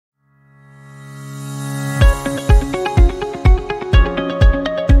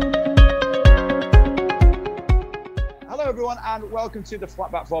welcome to the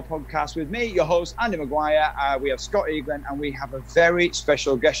FlatBackFour Podcast with me, your host, Andy Maguire. We have Scott Eaglin, and we have a very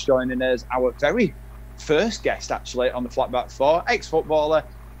special guest joining us, our very first guest, actually, on the FlatBackFour, ex-footballer,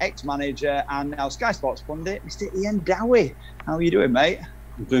 ex-manager, and now Sky Sports pundit, Mr. Iain Dowie. How are you doing, mate?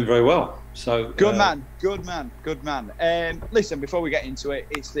 I'm doing very well. So good man. Listen, before we get into it,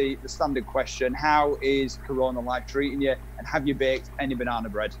 it's the standard question: how is Corona life treating you, and have you baked any banana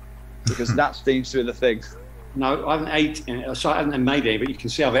bread? Because that seems to be the thing. No, I haven't made any, but you can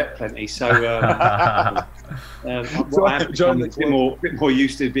see I've ate plenty. So I am a bit more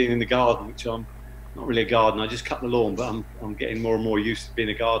used to being in the garden, which I'm not really a gardener. I just cut the lawn, but I'm getting more and more used to being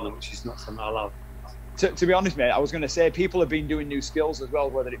a gardener, which is not something I love. To be honest, mate, I was going to say people have been doing new skills as well,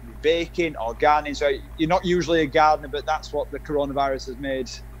 whether it be baking or gardening. So you're not usually a gardener, but that's what the coronavirus has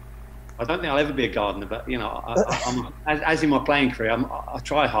made. I don't think I'll ever be a gardener, but you know, I'm, as in my playing career, I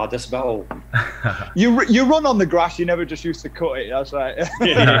try hard. That's about all. You run on the grass. You never just used to cut it. That's right.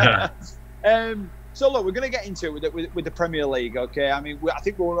 Yeah. So look, we're going to get into it with the Premier League. Okay, I mean, I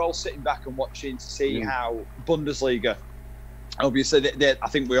think we're all sitting back and watching to see how Bundesliga. Obviously, I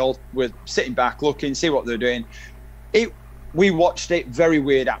think we're sitting back, looking, see what they're doing. We watched it, very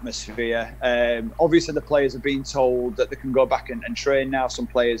weird atmosphere. Obviously, the players have been told that they can go back and train now. Some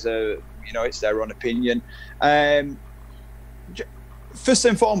players are, it's their own opinion. First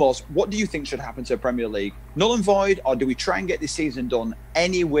and foremost, what do you think should happen to the Premier League? Null and void, or do we try and get this season done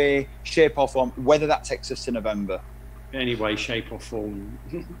any way, shape or form, whether that takes us to November? Any way, shape or form,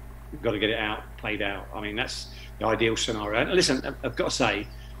 we've got to get it played out. I mean, that's the ideal scenario. And listen, I've got to say,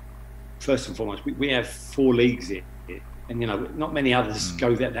 first and foremost, we have 4 leagues here. And, not many others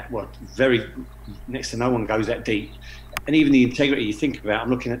go very next to no one goes that deep. And even the integrity you think about, I'm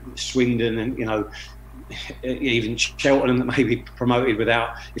looking at Swindon and, even Cheltenham that may be promoted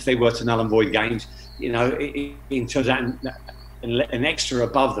if they were to null and void games, in terms of an extra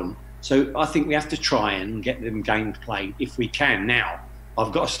above them. So I think we have to try and get them games played if we can. Now,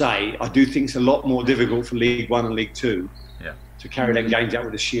 I've got to say, I do think it's a lot more difficult for League One and League Two. To carry them games out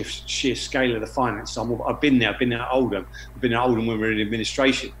with the sheer scale of the finance. I've been there. I've been there at Oldham. I've been there at Oldham when we were in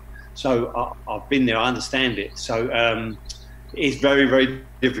administration. So I've been there. I understand it. So it is very, very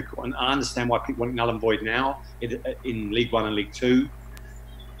difficult. And I understand why people want null and void now in League One and League Two.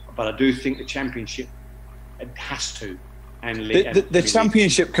 But I do think the Championship has to. And the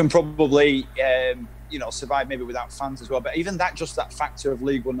Championship can probably survive maybe without fans as well. But even that factor of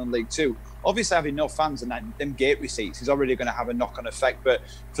League One and League Two, obviously having no fans and them gate receipts is already going to have a knock-on effect. But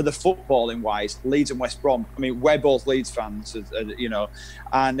for the footballing wise, Leeds and West Brom, I mean, we're both Leeds fans,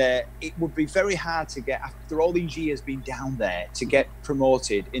 and it would be very hard to get, after all these years being down there, to get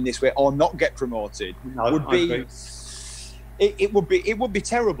promoted in this way or not get promoted. It would be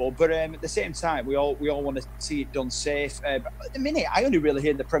terrible, but at the same time, we all want to see it done safe. But at the minute, I only really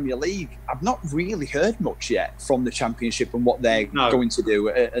hear the Premier League. I've not really heard much yet from the Championship and what they're going to do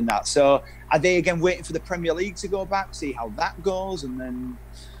and that. So, are they again waiting for the Premier League to go back, see how that goes, and then?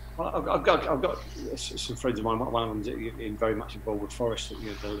 Well, I've got some friends of mine. One of them's very much involved with Forest,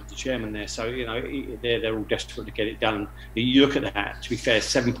 the chairman there. So they're all desperate to get it done. You look at that. To be fair,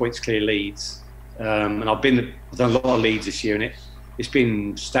 7 points clear Leeds. And I've done a lot of Leeds this year, and it's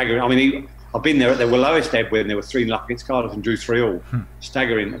been staggering. I mean, I've been there at their lowest ebb when there were 3-0 against Cardiff and drew 3-3.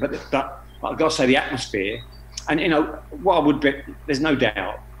 Staggering. But I've got to say the atmosphere, and what I would bet, there's no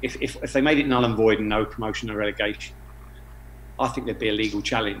doubt if they made it null and void and no promotion or relegation, I think there'd be a legal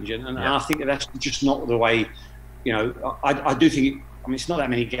challenge, and I think that's just not the way. I do think. It's not that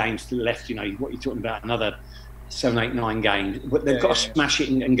many games left. What you're talking about, another 7, 8, 9 games, but they've got to smash it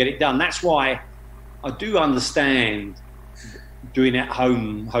and get it done. That's why I do understand doing it at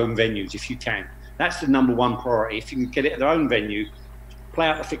home venues if you can. That's the number one priority. If you can get it at their own venue, play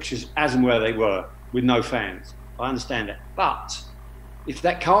out the fixtures as and where they were with no fans. I understand that. But if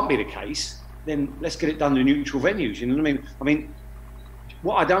that can't be the case, then let's get it done to neutral venues. You know what I mean? I mean,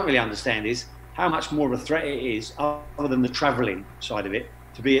 what I don't really understand is how much more of a threat it is, other than the travelling side of it,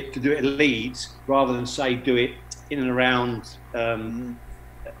 to do it at Leeds rather than say do it in and around,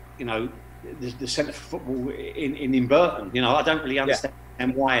 the centre for football in Burton. I don't really understand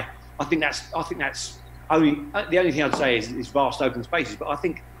why. I think that's only the only thing I'd say is vast open spaces. But I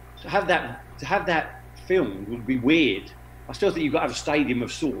think to have that filmed would be weird. I still think you've got to have a stadium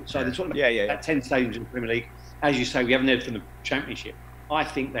of sorts. So they're talking about 10 stadiums in the Premier League. As you say, we haven't heard from the Championship. I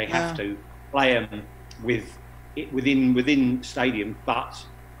think they have to play them within stadium. But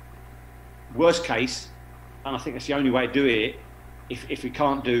worst case, and I think that's the only way to do it. If we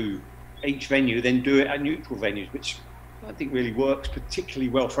can't do each venue, then do it at neutral venues, which I think really works particularly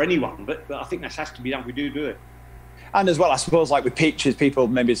well for anyone. But I think that has to be done. We do it. And as well, I suppose, like with pitches, people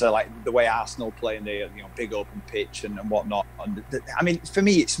maybe say like the way Arsenal play in the big open pitch and whatnot. And I mean, for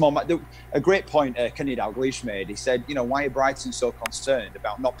me, it's more. A great point Kenny Dalglish made. He said, why are Brighton so concerned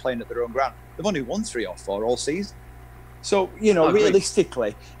about not playing at their own ground? They've only won 3 or 4 all season. So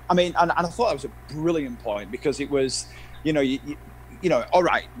realistically, I mean, and I thought that was a brilliant point because it was, all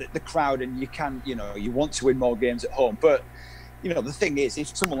right, the crowd, and you want to win more games at home, but. The thing is,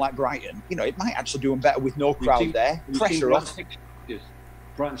 if someone like Brighton, it might actually do them better with no crowd there. Pressure off.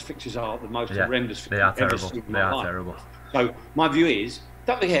 Brighton's fixtures are the most horrendous. They are terrible. They are terrible. So my view is,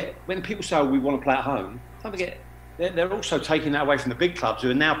 don't forget, when people say we want to play at home, don't forget, they're also taking that away from the big clubs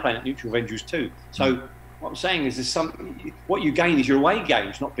who are now playing at neutral venues too. So what I'm saying is, what you gain is your away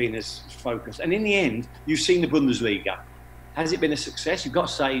games not being as focused. And in the end, you've seen the Bundesliga. Has it been a success? You've got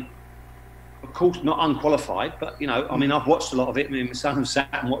to say, of course, not unqualified, but I've watched a lot of it. I mean, my son and sat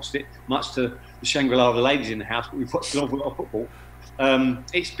and watched it, much to the Shangri-La of the ladies in the house. But we've watched an awful lot of football.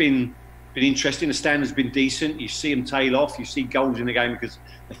 It's been interesting. The standard's been decent. You see them tail off. You see goals in the game because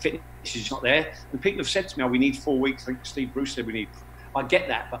the fitness is not there. And people have said to me, "We need 4 weeks." I think Steve Bruce said we need. I get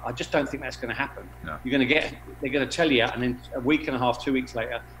that, but I just don't think that's going to happen. No. They're going to tell you, and then a week and a half, 2 weeks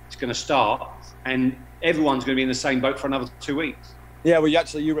later, it's going to start, and everyone's going to be in the same boat for another 2 weeks. Yeah, well,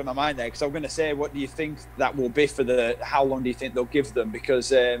 you read my mind there, because I'm going to say, what do you think that will be for how long do you think they'll give them?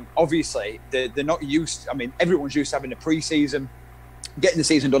 Because obviously they're not used. I mean, everyone's used to having a pre-season, getting the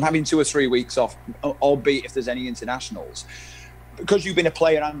season done, having 2 or 3 weeks off, albeit if there's any internationals. Because you've been a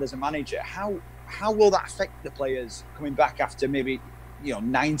player and as a manager, how will that affect the players coming back after maybe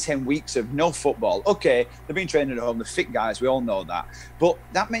 9-10 weeks of no football? Okay, they've been training at home, the fit guys, we all know that. But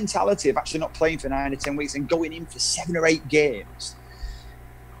that mentality of actually not playing for 9 or 10 weeks and going in for 7 or 8 games.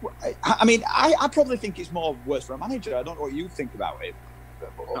 I mean, I probably think it's more worse for a manager. I don't know what you think about it.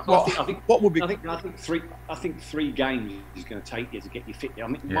 What would be? I think 3 games is going to take you to get you fit. I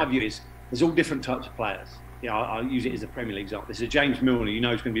mean, my view is there's all different types of players. I'll use it as a Premier League example. There's a James Milner, he's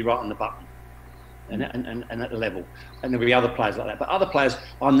going to be right on the button, and at the level, and there'll be other players like that. But other players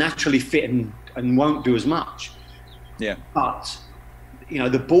are naturally fit and won't do as much. Yeah. But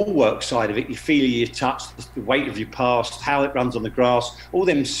the ball work side of it, you feel your touch, the weight of your pass, how it runs on the grass, all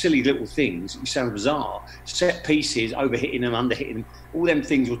them silly little things, you sound bizarre, set pieces, overhitting them, underhitting them, all them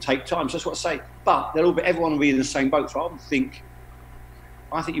things will take time. So that's what I say. But everyone will be in the same boat. So I think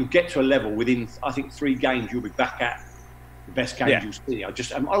you'll get to a level within, 3 games, you'll be back at the best games you'll see. I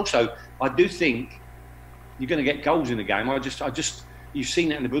do think you're going to get goals in the game. You've seen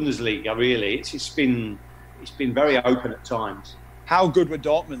that in the Bundesliga, really. It's been very open at times. How good were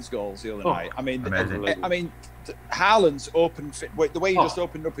Dortmund's goals the other night? I mean, Haaland's the way he just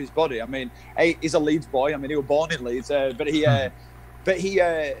opened up his body. I mean, he's a Leeds boy. I mean, he was born in Leeds, they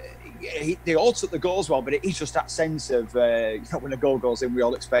all took the goals well. But it's just that sense of when a goal goes in, we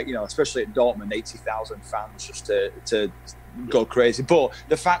all expect, especially at Dortmund, 80,000 fans just to go crazy. But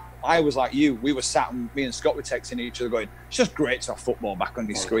the fact, I was like you, we were sat and me and Scott were texting each other, going, "It's just great to have football back on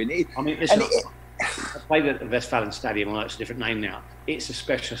your screen." I played at the Westfalen Stadium. I know it's a different name now. It's a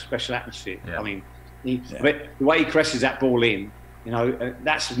special atmosphere. Yeah. I mean, the way he presses that ball in,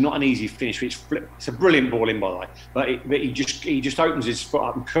 that's not an easy finish. It's a brilliant ball in, by the way. But he just opens his foot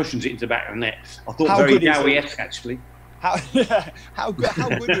up and cushions it into the back of the net. I thought very Dowie-esque, actually. How good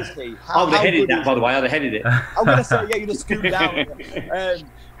is he? I would have headed that, by the way. I'd have headed it. I'm going to say, you just scooped down.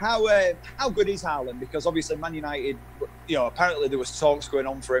 How good is Haaland? Because obviously Man United, apparently there was talks going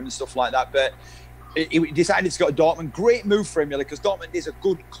on for him and stuff like that, but he decided to go to Dortmund. Great move for him, really, because Dortmund is a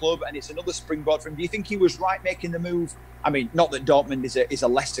good club and it's another springboard for him. Do you think he was right making the move? I mean, not that Dortmund is a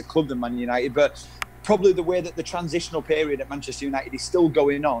lesser club than Man United, but probably the way that the transitional period at Manchester United is still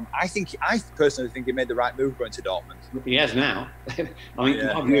going on. I personally think he made the right move going to Dortmund. He has now.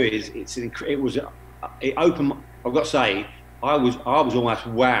 My view is it opened. I've got to say, I was almost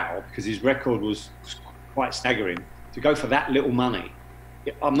wow, because his record was quite staggering. To go for that little money,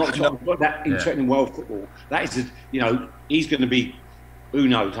 I'm not talking about that interested in world football. That is, he's going to be, who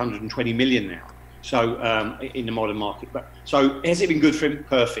knows, 120 million now. So in the modern market. So has it been good for him?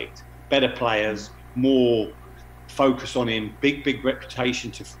 Perfect. Better players, more focus on him, big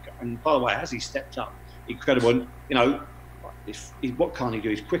reputation. And by the way, has he stepped up? Incredible. What can he do?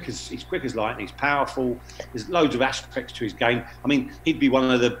 He's quick as lightning. He's powerful. There's loads of aspects to his game. I mean, he'd be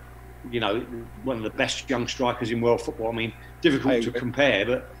one of the best young strikers in world football. I mean, difficult to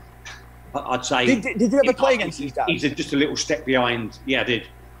compare, but I'd say. Did you ever play against his dad? He's just a little step behind. Yeah, I did.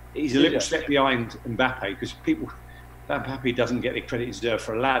 He's a little step behind Mbappe, because Mbappe doesn't get the credit he deserves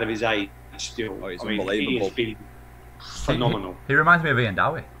for a lad of his age still. He's unbelievable. He has been phenomenal. He reminds me of Iain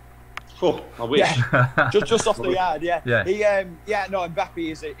Dowie. Oh, I wish. Yeah, just off the yard. Yeah. Yeah. No,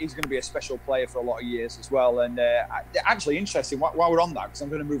 Mbappe he's going to be a special player for a lot of years as well. And actually, interesting. While we're on that, because I'm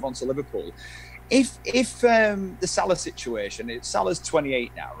going to move on to Liverpool. If the Salah situation, Salah's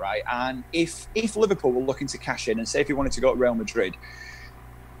 28 now, right? And if Liverpool were looking to cash in and say if he wanted to go to Real Madrid,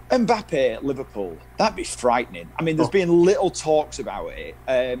 Mbappe at Liverpool, that'd be frightening. I mean, there's been little talks about it.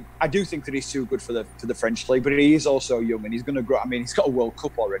 I do think that he's too good for the French league, but he is also young and he's going to grow. I mean, he's got a World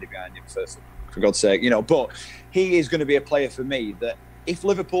Cup already behind him, for God's sake, But he is going to be a player for me that if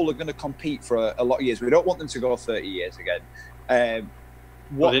Liverpool are going to compete for a lot of years, we don't want them to go 30 years again.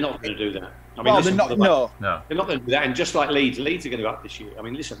 Well, they're not going to do that. I mean, they're not. No, they're not going to do that. And just like Leeds are going to go up this year. I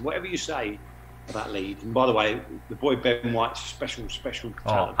mean, listen, whatever you say about Leeds, and by the way, the boy Ben White's special talent.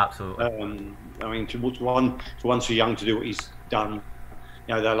 Oh, absolutely. I mean, to one so young to do what he's done,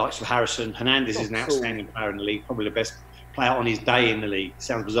 the likes of Harrison, Hernandez is an outstanding player in the league, probably the best player on his day in the league.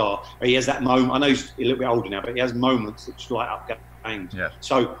 Sounds bizarre, but he has that moment. I know he's a little bit older now, but he has moments that just light up games. Yeah.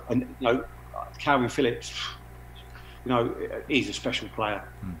 So, and Calvin Phillips, he's a special player.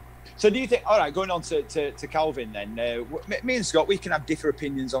 So do you think, all right, going on to Calvin then, me and Scott, we can have different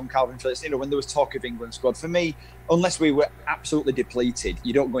opinions on Calvin Phillips. When there was talk of England squad, for me, unless we were absolutely depleted,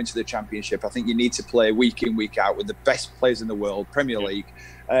 you don't go into the Championship. I think you need to play week in, week out with the best players in the world, Premier League.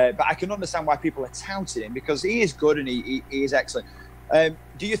 But I can understand why people are touting him because he is good and he is excellent.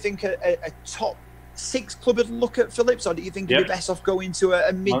 Do you think a top 6 club would look at Phillips, or do you think he'd be best off going to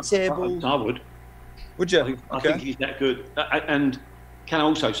a mid-table? I would. Would you? I think he's that good. And can I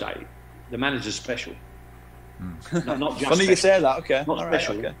also say, the manager's special. Not just funny you say that. Okay, not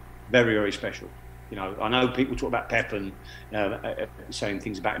special. Okay. Very, very special. I know people talk about Pep and saying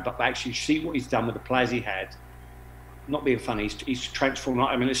things about him, but actually see what he's done with the players he had. Not being funny, he's transformed.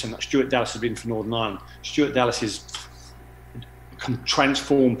 I mean, listen, Stuart Dallas has been for Northern Ireland. Stuart Dallas is a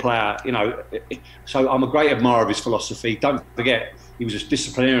transformed player. So I'm a great admirer of his philosophy. Don't forget, he was a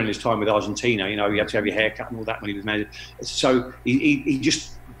disciplinarian in his time with Argentina. You had to have your hair cut and all that when he was manager. So he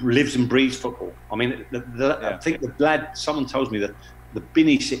just lives and breathes football. I mean, I think the lad, someone tells me that the bin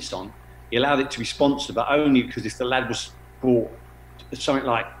he sits on, he allowed it to be sponsored, but only because if the lad was bought something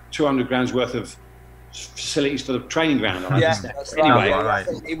like 200 grand's worth of facilities for the training ground. That's anyway, right.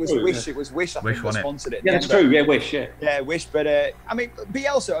 It was Wish. It was Wish. I think that sponsored it. Yeah, that's true. Yeah, Wish. Yeah. Yeah, Wish. But I mean,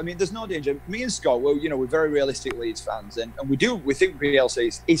 Bielsa. I mean, there's no danger. Me and Scott, well, we're very realistic Leeds fans, and we think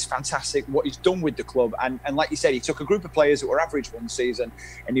Bielsa is fantastic. What he's done with the club, and like you said, he took a group of players that were average one season,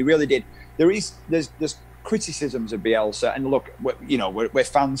 and he really did. There's criticisms of Bielsa, and look, we're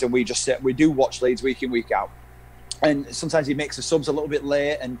fans, and we do watch Leeds week in, week out. And sometimes he makes the subs a little bit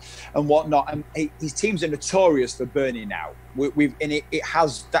late and whatnot. And his teams are notorious for burning out. It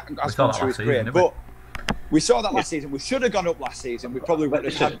has gone through his career. But we saw that last season. We should have gone up last season. We probably would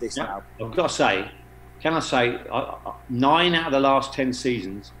have had this now. I've got to say, 9 out of the last 10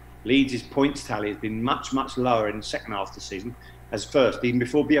 seasons, Leeds' points tally has been much, much lower in the second half of the season as first, even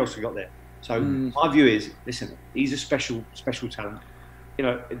before Bielsa got there. So my view is, listen, he's a special talent.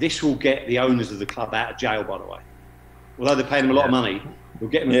 This will get the owners of the club out of jail, by the way. Although they're paying them a lot of money, we'll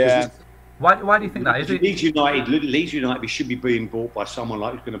get them. Yeah. Why do you think that? Is it Leeds United should be being bought by someone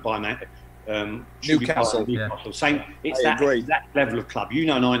like who's going to buy Newcastle. Same. It's that level of club.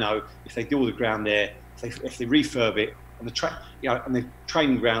 And I know if they do all the ground there, if they refurb it, and the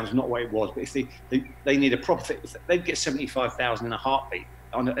training ground's not what it was, but if they need a proper, if they'd get 75,000 in a heartbeat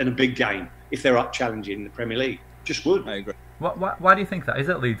in a big game if they're up challenging the Premier League. Just would. I agree. Why do you think that? Is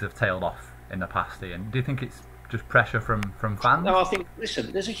it Leeds have tailed off in the past, Ian? Do you think it's just pressure from fans? No, I think,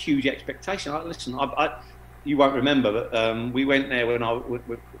 listen, there's a huge expectation. You won't remember, but we went there when I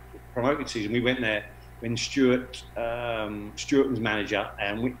promoted season. We went there when Stuart was manager,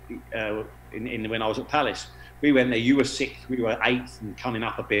 and when I was at Palace. We went there, you were 6th, we were 8th and coming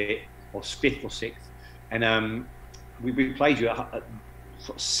up a bit, or 5th or 6th. And we played you at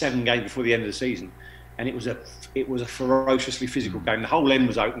 7 games before the end of the season. And it was a ferociously physical game. The whole end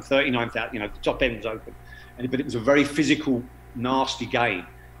was open, 39,000, the top end was open. But it was a very physical, nasty game,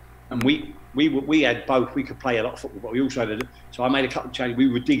 and we had both. We could play a lot of football, but we also had. So I made a couple of changes. We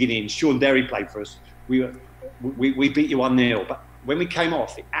were digging in. Sean Derry played for us. We beat you 1-0, but when we came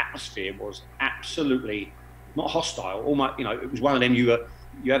off, the atmosphere was absolutely not hostile. Almost, it was one of them. You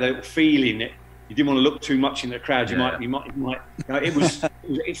had a little feeling that you didn't want to look too much in the crowd. You might. It was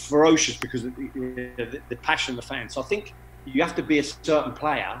ferocious because of the passion of the fans. So I think you have to be a certain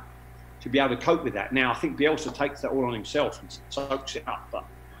player to be able to cope with that. Now, I think Bielsa takes that all on himself and soaks it up, but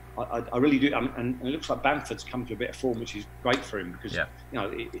I really do. And it looks like Bamford's come to a bit of form, which is great for him because,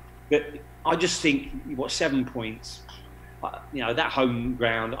 but I just think, 7 points? you know, that home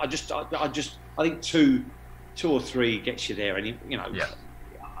ground. I think two or three gets you there, and you know.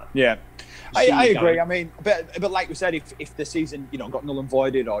 Yeah. I agree. I mean, but like we said, if the season, you know, got null and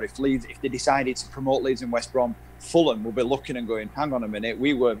voided, or if they decided to promote Leeds and West Brom, Fulham will be looking and going, hang on a minute,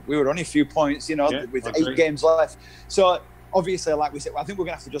 we were only a few points, you know, with 8 games left. So obviously, like we said, I think we're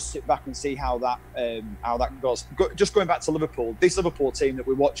going to have to just sit back and see how that goes. Just going back to Liverpool, this Liverpool team that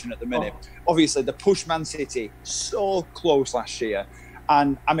we're watching at the minute, obviously they pushed Man City so close last year,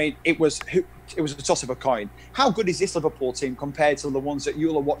 and I mean, it was a toss of a coin. How good is this Liverpool team compared to the ones that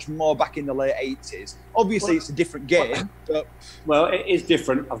you'll have watched more back in the late 80s? Obviously, it's a different game. Well, it is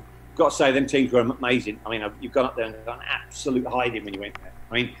different. I've got to say, them teams were amazing. I mean, you've gone up there and got an absolute hiding when you went there.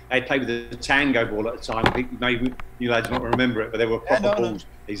 I mean, they played with the tango ball at the time. I think maybe you lads might remember it, but they were proper balls.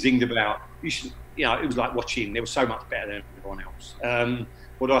 They zinged about. You know, it was like watching. They were so much better than everyone else.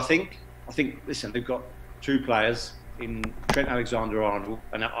 What do I think? I think, listen, they've got 2 players in Trent Alexander-Arnold,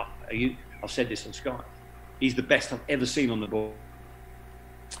 and I've said this on Sky. He's the best I've ever seen on the ball.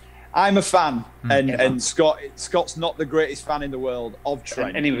 I'm a fan, and Scott's not the greatest fan in the world of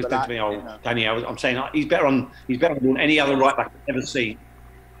Trent. And he was saying to me, Danny, I'm saying he's better on than any other right back I've ever seen.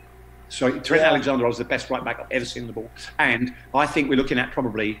 So Trent Alexander was the best right back I've ever seen on the ball, and I think we're looking at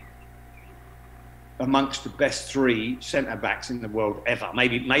probably amongst the best 3 centre backs in the world ever.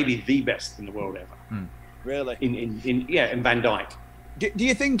 Maybe the best in the world ever. Really? In Van Dijk. Do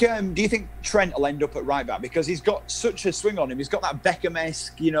you think Trent will end up at right back, because he's got such a swing on him? He's got that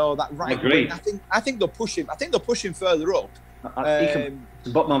Beckham-esque, you know, that right wing. I think they'll push him. I think they'll push him further up.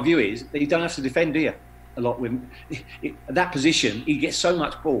 But my view is that you don't have to defend here a lot. With that position, he gets so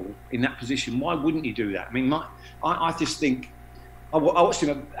much ball in that position. Why wouldn't you do that? I mean, I just think I watched him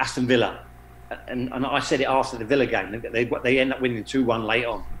at Aston Villa, and I said it after the Villa game. They end up winning 2-1 late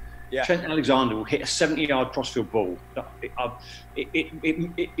on. Yeah. Trent Alexander will hit a 70-yard crossfield ball.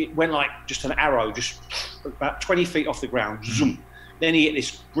 It went like just an arrow, just about 20 feet off the ground. Zoom. Then he hit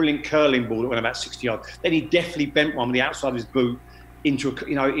this brilliant curling ball that went about 60 yards. Then he definitely bent one with the outside of his boot into a,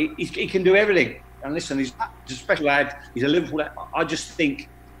 you know, he can do everything. And listen, he's a special lad. He's a Liverpool lad. I just think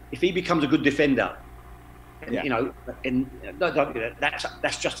if he becomes a good defender, you know, and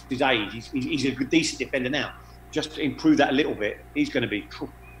that's just his age. He's a good, decent defender now. Just to improve that a little bit, he's going to be.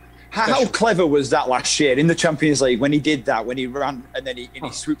 How clever was that last year in the Champions League when he did that, when he ran and then he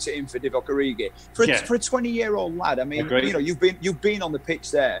swooped it in for Divock Origi for a 20-year-old lad? I mean, you know, you've been on the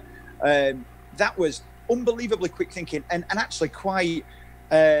pitch there. That was unbelievably quick thinking and actually quite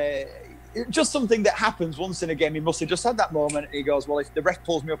just something that happens once in a game. He must have just had that moment. And he goes, well, if the ref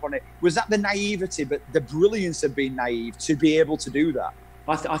pulls me up on it, was that the naivety, but the brilliance of being naive to be able to do that?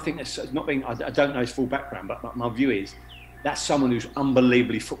 I think that's not being. I don't know his full background, but my view is. That's someone who's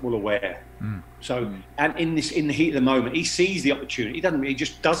unbelievably football aware. So, and in the heat of the moment, he sees the opportunity. He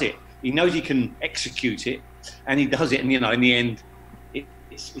just does it. He knows he can execute it, and he does it. And you know, in the end,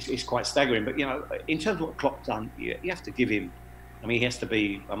 it's quite staggering. But you know, in terms of what Klopp's done, you have to give him. I mean, he has to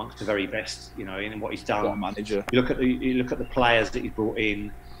be amongst the very best. You know, in what he's done. What a manager. You look at the players that he's brought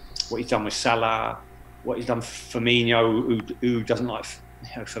in, what he's done with Salah, what he's done for Firmino, who doesn't like.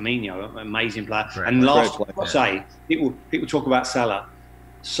 Firmino, amazing player. And last, I'll say, people talk about Salah.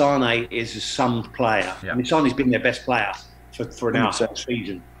 Sane is a summed player. I mean, Sane's been their best player for an hour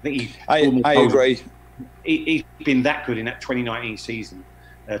season. I think I agree. He's been that good in that 2019 season.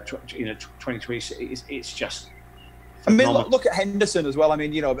 2020. It's just. Phenomenal. I mean, look at Henderson as well. I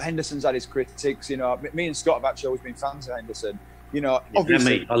mean, you know, Henderson's had his critics. You know, me and Scott have actually always been fans of Henderson. You know,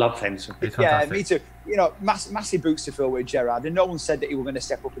 obviously, I love Henderson. Yeah, me too. You know, massive boots to fill with Gerrard, and no one said that he was going to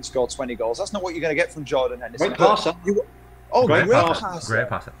step up and score 20 goals. That's not what you're going to get from Jordan Henderson. Great passer. Great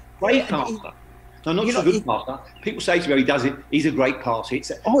passer. Great passer. No, not just a good passer. People say to me, he does it. He's a great passer.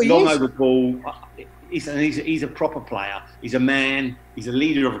 It's long over ball. He's a proper player. He's a man. He's a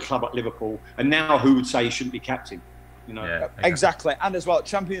leader of a club at Liverpool. And now, who would say he shouldn't be captain? You know, exactly. And as well,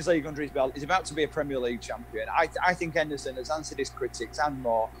 Champions League under his belt. He's about to be a Premier League champion. I think Henderson has answered his critics and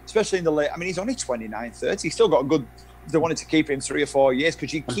more, especially in the late. I mean, he's only 29, 30. He's still got a good. They wanted to keep him 3 or 4 years.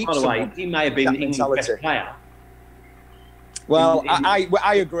 Could you keep? By the way, he may have been England's best player. Well,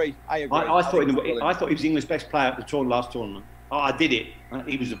 I agree. I thought he was England's best player at the last tournament. I did it.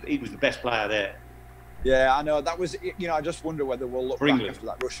 He was the best player there. Yeah, I know. That was, you know, I just wonder whether we'll look back after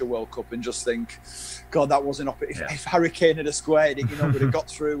that Russia World Cup and just think, God, that wasn't up. If Harry Kane had squared it, you know, would have got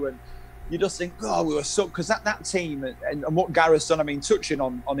through. And you just think, oh, we were so, because that team and what Gareth's done, I mean, touching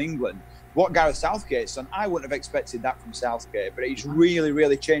on England, what Gareth Southgate's done, I wouldn't have expected that from Southgate, but he's really,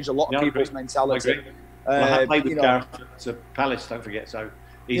 really changed a lot of people's mentality. I agree. I played with Gareth at Palace, don't forget. So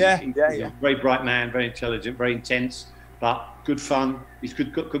he's a very bright man, very intelligent, very intense. but good fun. He's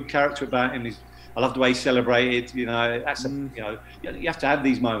good character about him. I love the way he celebrated. You know, you have to have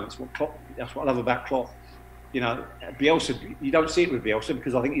these moments. That's what I love about Klopp. You know, Bielsa, you don't see it with Bielsa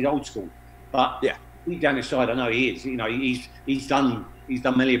because I think he's old school. But yeah, deep down inside, I know he is. You know, he's done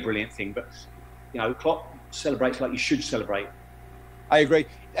many a brilliant thing. But you know, Klopp celebrates like you should celebrate. I agree.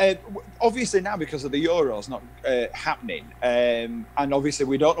 Obviously now, because of the Euros not happening, and obviously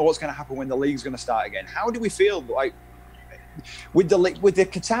we don't know what's going to happen when the league's going to start again. How do we feel like with the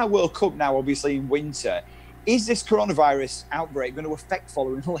Qatar World Cup now, obviously in winter? Is this coronavirus outbreak going to affect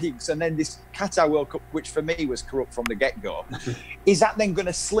following leagues? And then this Qatar World Cup, which for me was corrupt from the get-go, is that then going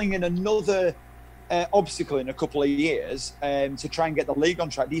to sling in another obstacle in a couple of years to try and get the league on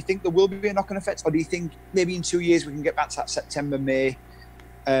track? Do you think there will be a knock-on effect, or do you think maybe in 2 years we can get back to that September, May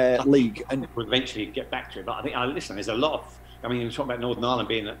league? And we'll eventually get back to it. But I think, listen, there's a lot of, I mean, you're talking about Northern Ireland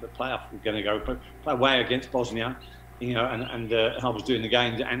being the playoff, we're going to go play away against Bosnia, you know, and I was doing the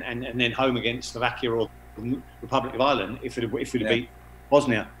games, and then home against Slovakia or Republic of Ireland if it beat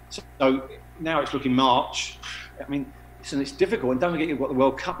Bosnia. So now it's looking March. I mean, listen, it's difficult, and don't forget you've got the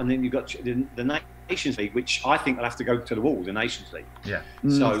World Cup, and then you've got the Nations League, which I think will have to go to the wall. The Nations League. Yeah.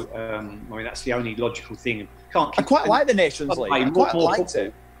 So I mean, that's the only logical thing. I quite like the Nations League. I quite liked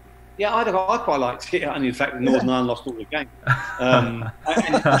it. Yeah, I quite liked it. And in fact, Northern Ireland lost all the games, and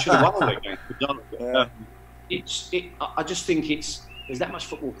should have won all the games. I just think there's that much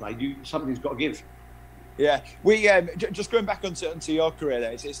football play. Something's got to give. Yeah, we just going back onto your career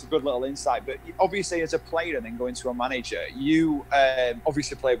there, it's a good little insight. But obviously, as a player and then going to a manager, you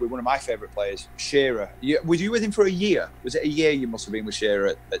obviously played with one of my favourite players, Shearer. Was you with him for a year? Was it a year you must have been with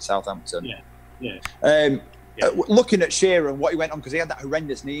Shearer at Southampton? Yeah. Looking at Shearer and what he went on, because he had that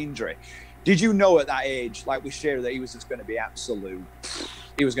horrendous knee injury, did you know at that age, like with Shearer, that he was just going to be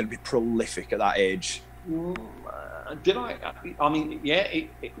he was going to be prolific at that age? Did I? I mean,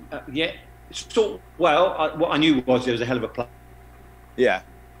 yeah. So, well, what I knew was there was a hell of a play. Yeah.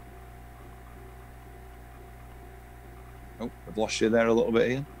 Oh, I've lost you there a little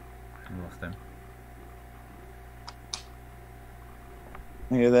bit, Ian. I lost him.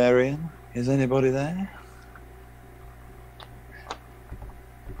 Are you there, Ian? Is anybody there?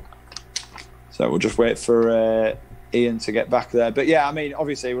 So we'll just wait for Ian to get back there. But yeah, I mean,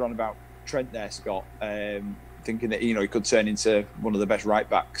 obviously we're on about Trent there, Scott. Thinking that, you know, he could turn into one of the best right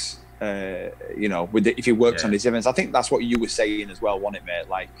backs. You know, if he works on his events. I think that's what you were saying as well, wasn't it, mate?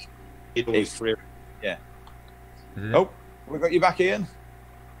 Like, yeah. Oh, we got you back, Ian?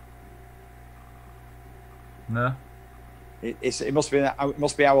 No. It must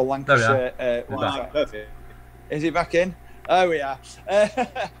be our Lancashire. Perfect. Is he back in? Oh, we are.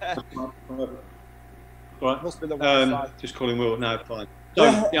 Right. Must be the one just calling Will. No, fine.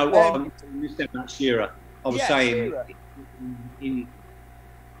 So, you know, you said about Shearer. I was saying he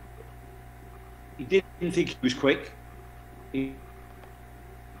didn't think he was quick. He was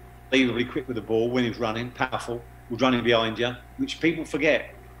unbelievably quick with the ball when he was running, powerful, was running behind you, which people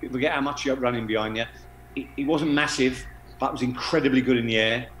forget. People forget how much you're running behind you. He wasn't massive, but was incredibly good in the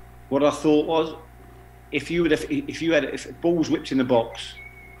air. What I thought was, if the ball was whipped in the box,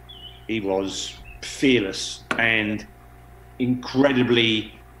 he was fearless and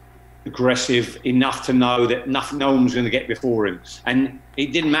incredibly aggressive enough to know that no one was going to get before him. And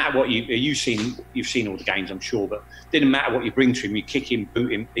it didn't matter what you've seen all the games, I'm sure, but it didn't matter what you bring to him. You kick him,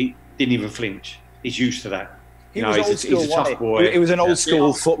 boot him, he didn't even flinch. He's used to that. He's a tough boy. He was an old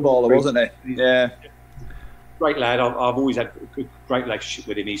school footballer, wasn't he? Yeah. Great lad. I've always had a great relationship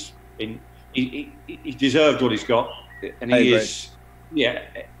with him. He deserved what he's got, and he is. Yeah.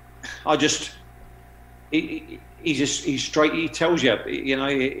 He's straight. He tells you, you know,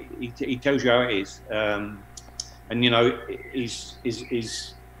 he tells you how it is, and you know,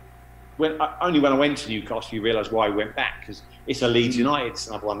 only when I went to Newcastle you realise why he went back, because it's a Leeds United, it's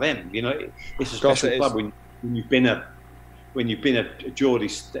another one of them. You know, it's a special club when you've been a Geordie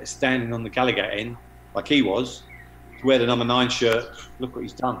standing on the Gallagher end like he was, to wear the number 9 shirt. Look what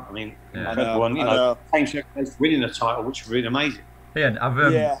he's done. I mean, everyone, you know, winning a title, which was really amazing. Ian,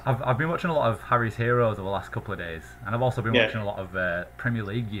 I've been watching a lot of Harry's Heroes over the last couple of days, and I've also been watching a lot of Premier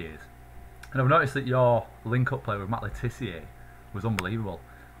League years. And I've noticed that your link-up play with Matt Letizia was unbelievable.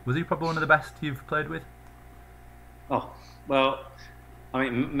 Was he probably one of the best you've played with? Oh, well, I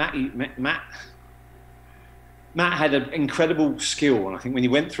mean, Matt had an incredible skill, and I think when he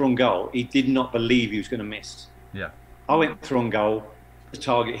went through on goal, he did not believe he was going to miss. Yeah. I went through on goal,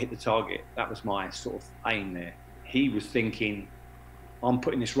 hit the target. That was my sort of aim there. He was thinking, I'm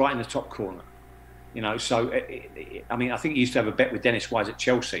putting this right in the top corner. You know, so, I mean, I think he used to have a bet with Dennis Wise at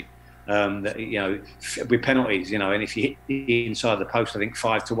Chelsea. That, you know, with penalties, you know, and if you hit inside the post, I think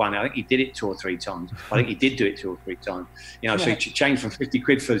 5-1. I think he did it 2 or 3 times. I think he did do it 2 or 3 times. You know, so he changed from 50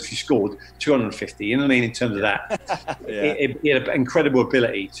 quid for if you scored 250. You know what I mean? In terms of that, he had an incredible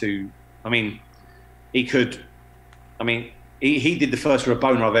ability to. I mean, he could. I mean, he did the first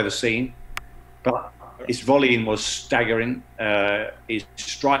Rabona I've ever seen, but his volleying was staggering. His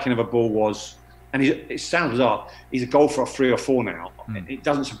striking of a ball was. And it sounds bizarre. He's a goal for a 3 or 4 now. It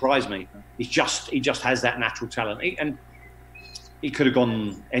doesn't surprise me. He just has that natural talent. And he could have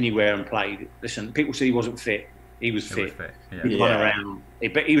gone anywhere and played. Listen, people said he wasn't fit. He was fit. He run around.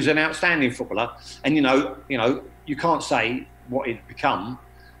 But he was an outstanding footballer. And you know, you can't say what he'd become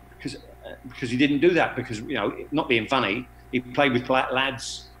because he didn't do that. Because, you know, not being funny, he played with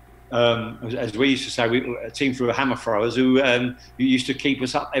lads. As we used to say, a team through hammer throwers who used to keep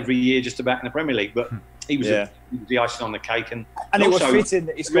us up every year just about in the Premier League. But he was the icing on the cake, and it was fitting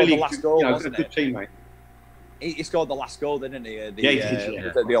that he scored the last goal. Wasn't a good teammate. He scored the last goal, didn't he?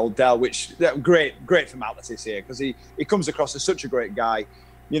 The old Dell, which great for Matt Letizia, because he comes across as such a great guy.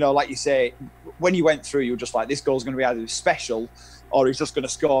 You know, like you say, when you went through, you were just like, this goal's going to be either special, or he's just going to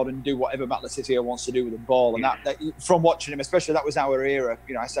score and do whatever Matt Letizia wants to do with the ball. And that from watching him, especially that was our era.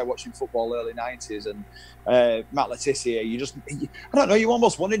 You know, I started watching football early 90s, and Matt Letizia, I don't know, you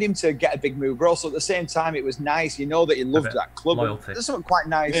almost wanted him to get a big move, but also at the same time, it was nice. You know that he loved that club. Loyalty. There's something quite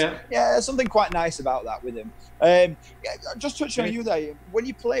nice. There's something quite nice about that with him. Just touching on you there, when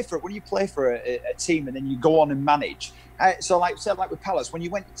you play for a team and then you go on and manage. So like with Palace, when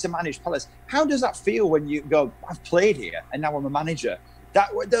you went to manage Palace, how does that feel when you go, I've played here and now I'm a manager? That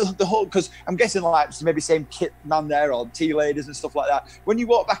the whole, because I'm guessing like maybe same kit man there or tea ladies and stuff like that. When you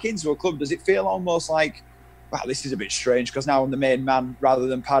walk back into a club, does it feel almost like, wow, this is a bit strange because now I'm the main man rather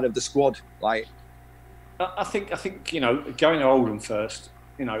than part of the squad? Like, I think you know, going to Oldham first.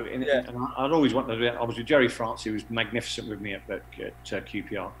 You know, and I'd always wanted to do that. I was with Jerry France, who was magnificent with me at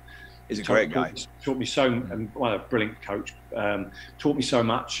QPR. He's a great guy. Taught me so, a brilliant coach. Taught me so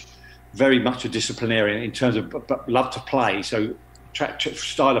much. Very much a disciplinarian in terms of, but loved to play. So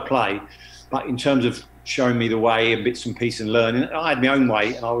style of play, but in terms of showing me the way and bits and pieces and learning, I had my own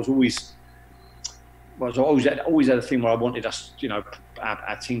way, and I was always had a thing where I wanted us, you know,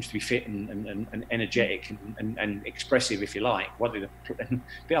 our teams to be fit and energetic and expressive, if you like. Wanted a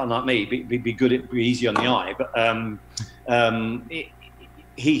bit unlike me, be good, be easy on the eye, but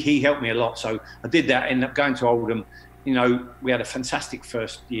he helped me a lot. So I did that. Ended up going to Oldham. You know, we had a fantastic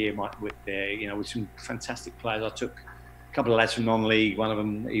first year there. You know, with some fantastic players. I took a couple of lads from non-league. One of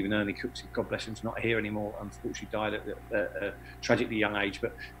them, even Ernie Cooks, God bless him, is not here anymore. Unfortunately, died at a tragically young age.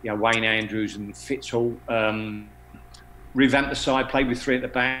 But you know, Wayne Andrews and Fitzhall revamped the side. Played with 3 at the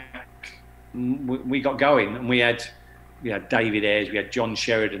back. We got going, and we had David Ayres, we had John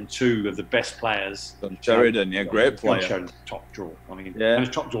Sheridan, 2 of the best players. John Sheridan, great player. John Sheridan, top draw. I mean, and a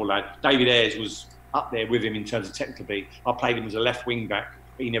top draw lad. David Ayres was up there with him in terms of technical ability. I played him as a left wing back,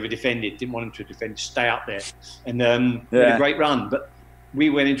 but he never defended. Didn't want him to defend, stay up there, and had a great run. But we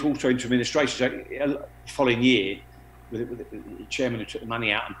went into administration. So the following year, with the chairman who took the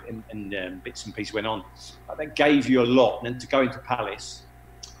money out and bits and pieces went on. That gave you a lot. And then to go into Palace.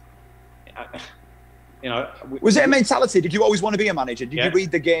 You know, was it a mentality? Did you always want to be a manager? Did you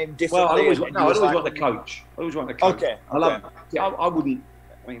read the game differently? Well, I always want the coach. Okay. I wouldn't.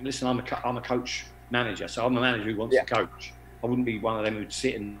 I mean, listen, I'm a coach manager, so I'm a manager who wants to coach. I wouldn't be one of them who'd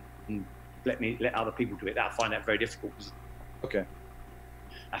sit and let other people do it. I find that very difficult. Okay.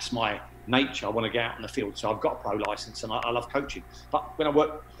 That's my nature. I want to get out on the field, so I've got a pro license and I love coaching. But when I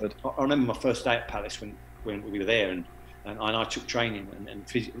worked, I remember my first day at Palace when we were there and I took training and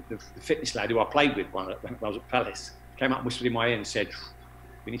the fitness lad who I played with when I was at Palace came up and whispered in my ear and said,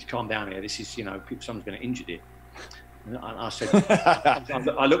 "We need to calm down here. This is, you know, someone's going to injure you." And I said,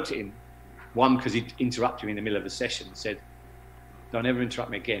 I looked at him, one, because he interrupted me in the middle of a session and said, "Don't ever interrupt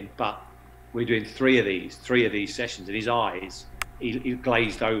me again, but we're doing three of these sessions," and his eyes, he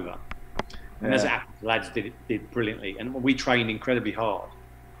glazed over. And as it happened, the lads did brilliantly. And we trained incredibly hard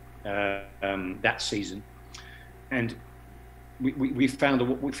that season. And we found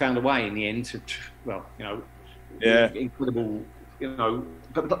a way in the end to incredible, you know.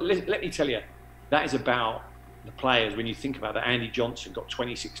 But let me tell you, that is about the players. When you think about that, Andy Johnson got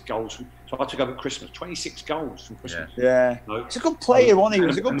 26 goals. So I took over at Christmas, 26 goals from Christmas. Yeah. You know? He's a good player, wasn't he? He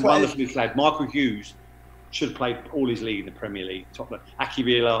was a good player. Lad. Michael Hughes should have played all his league in the Premier League. Top Aki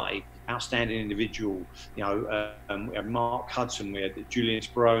Violati, outstanding individual. You know, we had Mark Hudson, we had Julian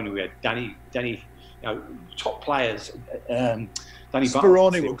Speroni, we had Danny. You know, top players. Danny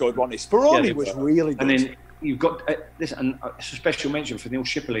Speroni was good, wasn't he? Speroni was really good. And then you've got this, and it's a special mention for Neil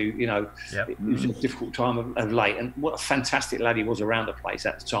Shipley. You know, it was a difficult time of late, and what a fantastic lad he was around the place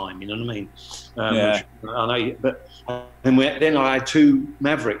at the time. You know what I mean? Which, I know, but then I had two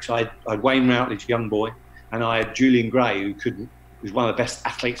mavericks. I had Wayne Routledge, young boy, and I had Julian Gray, who was one of the best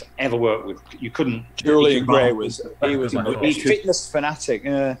athletes I ever worked with. You couldn't. Julian Gray was a fitness fanatic.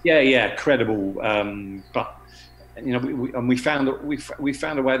 Yeah, credible. But you know, we found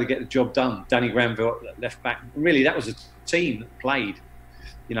a way to get the job done. Danny Granville, left back. Really, that was a team that played.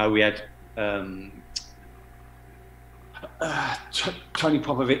 You know, we had Tony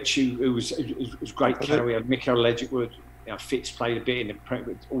Popovic, who was great player. We had Mikel Ledgerwood. You know, Fitz played a bit in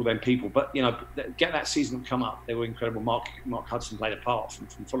with all them people, but you know, get that season come up. They were incredible. Mark Hudson played a part from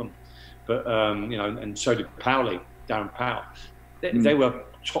Fulham, but you know, and so did Darren Powell. They were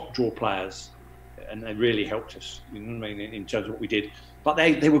top draw players, and they really helped us. You know what I mean, in terms of what we did. But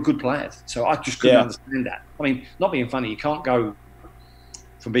they were good players, so I just couldn't understand that. I mean, not being funny, you can't go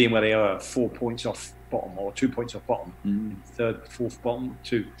from being where they are 4 points off bottom or 2 points off bottom, third, fourth bottom,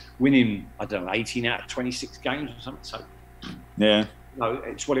 to winning, I don't know, 18 out of 26 games or something. So, yeah, no,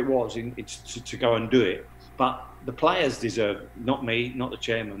 it's what it was. It's to go and do it. But the players deserve, not me, not the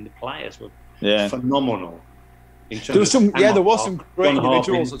chairman. The players were phenomenal. There was some great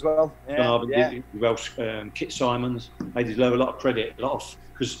individuals as well. Welsh, Kit Simons, they deserve a lot of credit.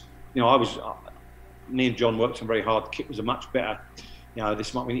 Because you know, me and John worked on very hard. Kit was a much better. You know,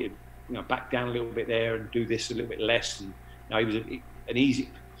 we need to back down a little bit there and do this a little bit less. And you know, he was an easy.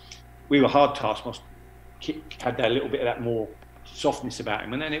 We were hard taskmasters. Kit had that little bit of that more softness about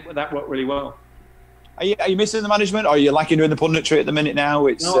him, and then that worked really well. Are you missing the management, or are you liking doing the punditry at the minute now?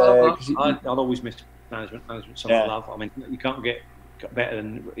 I'd always miss management. Management's something I love. I mean, you can't get better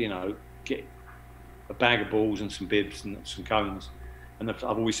than get a bag of balls and some bibs and some cones. And I've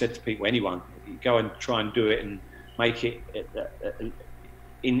always said to people, anyone, you go and try and do it and make it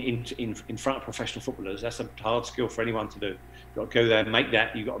in front of professional footballers. That's a hard skill for anyone to do. You've got to go there and make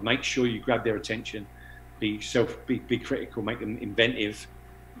that. You've got to make sure you grab their attention, be critical, make them inventive.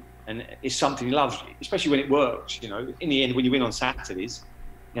 And it's something he loves, especially when it works. You know, in the end, when you win on Saturdays,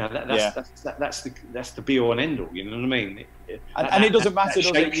 you know, that's the be all and end all. You know what I mean? And it doesn't matter,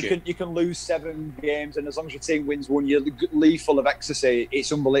 does it? You can lose 7 games, and as long as your team wins one, you leave full of ecstasy.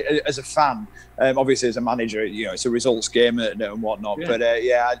 It's unbelievable. As a fan, obviously as a manager, you know, it's a results game and whatnot. Yeah. But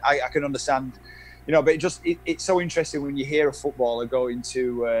I can understand. You know, but it's so interesting when you hear a footballer going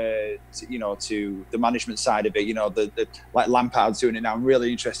to the management side of it. You know, like Lampard's doing it now. I'm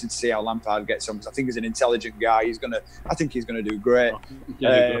really interested to see how Lampard gets on, because I think he's an intelligent guy. I think he's going to do great.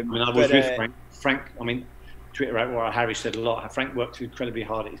 I was with Frank. I mean, Twitter out where Harry said a lot. Frank worked incredibly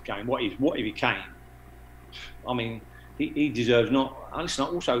hard at his game. What he became. I mean, he deserves not. Listen,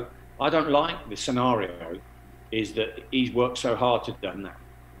 also, I don't like the scenario is that he's worked so hard to do that.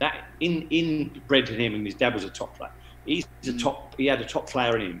 That inbred in him, and his dad was a top player. He had a top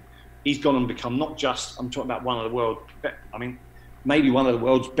player in him. He's gone and become not just, I'm talking about one of the world's, maybe one of the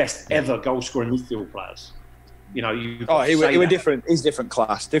world's best ever goal scoring midfield players. You know, he was different. He's different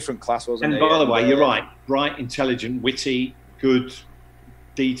class, wasn't he? And by the way, you're right. Bright, intelligent, witty, good,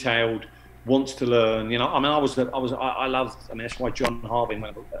 detailed, wants to learn. You know, I mean, I loved. I mean, that's why John Harvin,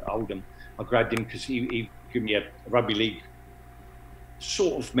 when I was at Oldham, I grabbed him because he gave me a rugby league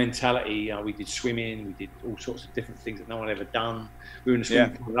sort of mentality. You know, we did swimming, we did all sorts of different things that no one had ever done. We were in the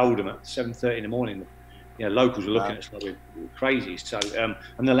swimming pool in Oldham at 7:30 in the morning. You know, locals were looking at us like we were crazy. So,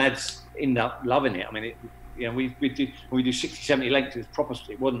 and the lads ended up loving it. I mean, we did when we do 60, 70 lengths, it was proper.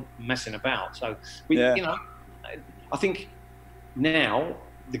 It wasn't messing about. So you know, I think now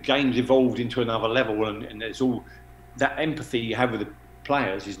the game's evolved into another level, and there's all that empathy you have with the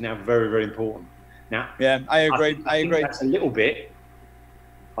players is now very, very important. Now, I agree. I agree. That's a little bit.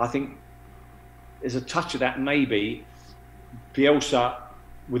 I think there's a touch of that maybe. Bielsa,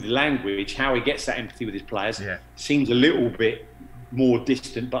 with language, how he gets that empathy with his players, seems a little bit more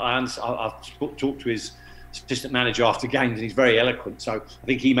distant. But I've talked to his assistant manager after games, and he's very eloquent. So I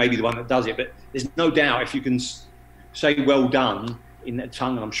think he may be the one that does it. But there's no doubt if you can say "well done" in that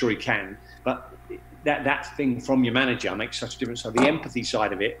tongue, and I'm sure he can. But that thing from your manager makes such a difference. So the empathy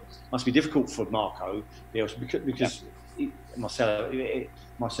side of it must be difficult for Marco Bielsa because Marcelo,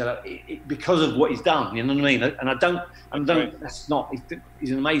 because of what he's done. You know what I mean? And I don't. That's not.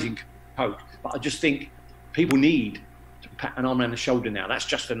 He's an amazing coach, but I just think people need to pat an arm around the shoulder now. That's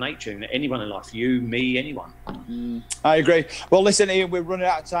just the nature. Anyone in life, you, me, anyone. I agree. Well, listen, Iain, we're running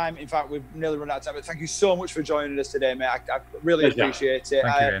out of time. In fact, we've nearly run out of time. But thank you so much for joining us today, mate. I really appreciate it.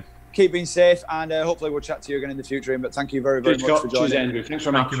 Thank you. Keep being safe, and hopefully we'll chat to you again in the future. But thank you very, very much for joining. Cheers, Andrew. Thanks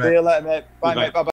very much. See you later, mate. Bye, mate. Bye.